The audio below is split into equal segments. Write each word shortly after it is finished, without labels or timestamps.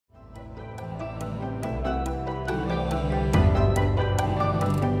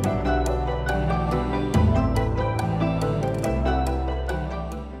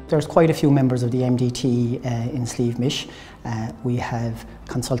There's quite a few members of the MDT in Sliabh Mis. We have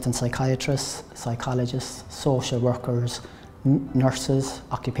consultant psychiatrists, psychologists, social workers, nurses,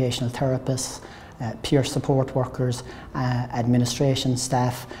 occupational therapists, peer support workers, administration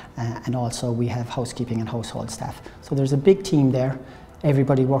staff, and also we have housekeeping and household staff. So there's a big team there.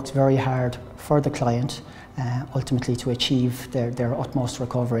 Everybody works very hard for the client, ultimately to achieve their utmost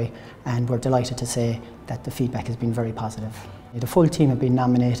recovery, and we're delighted to say that the feedback has been very positive. The full team have been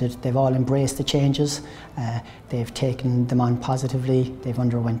nominated. They've all embraced the changes. They've taken them on positively. They've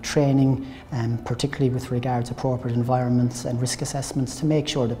underwent training, particularly with regards to appropriate environments and risk assessments to make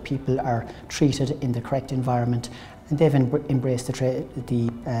sure that people are treated in the correct environment. And they've embraced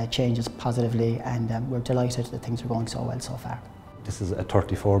the changes positively, and we're delighted that things are going so well so far. This is a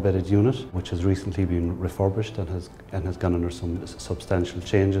 34-bedded unit which has recently been refurbished and has gone under some substantial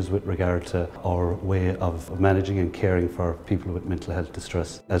changes with regard to our way of managing and caring for people with mental health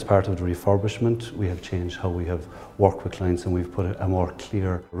distress. As part of the refurbishment, we have changed how we have worked with clients, and we've put a more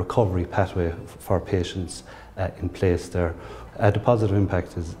clear recovery pathway for patients in place there. The positive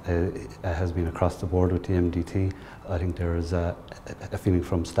impact has been across the board with the MDT. I think there is a feeling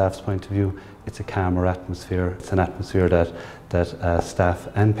from staff's point of view, it's a calmer atmosphere. It's an atmosphere that staff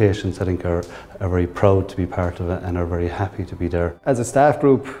and patients, I think, are very proud to be part of it and are very happy to be there. As a staff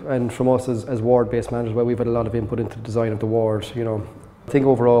group, and from us as ward-based managers, well, we've had a lot of input into the design of the ward. I think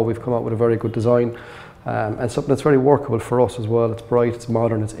overall we've come out with a very good design. And something that's very workable for us as well. It's bright, it's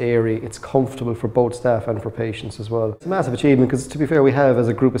modern, it's airy, it's comfortable for both staff and for patients as well. It's a massive achievement because, to be fair, we have, as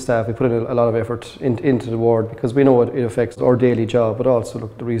a group of staff, we put in a lot of effort into the ward because we know it affects our daily job, but also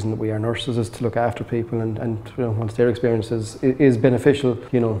look, the reason that we are nurses is to look after people, and once their experience is beneficial,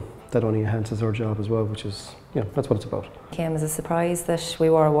 that only enhances our job as well, which is, that's what it's about. It came as a surprise that we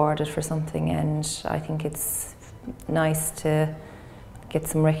were awarded for something, and I think it's nice to get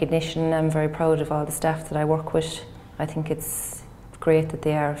some recognition. I'm very proud of all the staff that I work with. I think it's great that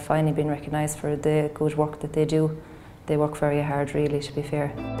they are finally being recognised for the good work that they do. They work very hard, really, to be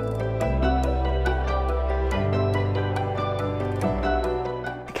fair.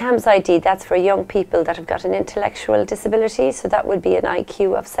 CAMHS ID, that's for young people that have got an intellectual disability, so that would be an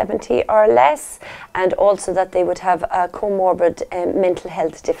IQ of 70 or less, and also that they would have a comorbid mental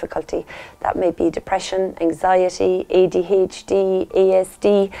health difficulty. That may be depression, anxiety, ADHD,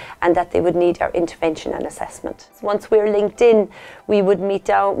 ASD, and that they would need our intervention and assessment. Once we're linked in, we would meet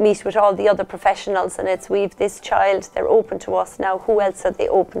with all the other professionals, and we've this child, they're open to us now. Who else are they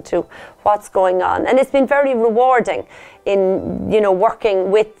open to? What's going on? And it's been very rewarding in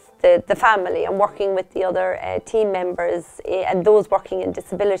working with the family and working with the other team members and those working in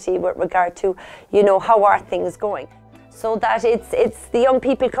disability with regard to how are things going. So that it's the young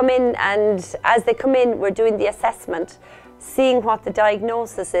people come in, and as they come in, we're doing the assessment, seeing what the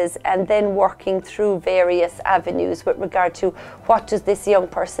diagnosis is, and then working through various avenues with regard to what does this young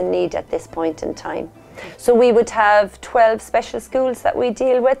person need at this point in time. So we would have 12 special schools that we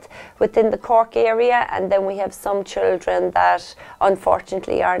deal with within the Cork area, and then we have some children that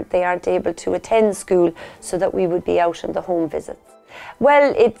unfortunately aren't able to attend school, so that we would be out on the home visits.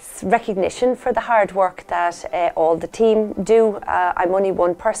 Well, it's recognition for the hard work that all the team do. I'm only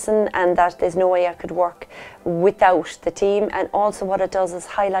one person, and that there's no way I could work without the team. And also what it does is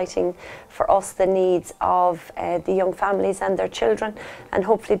highlighting for us the needs of the young families and their children, and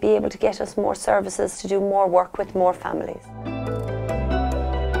hopefully be able to get us more services to do more work with more families.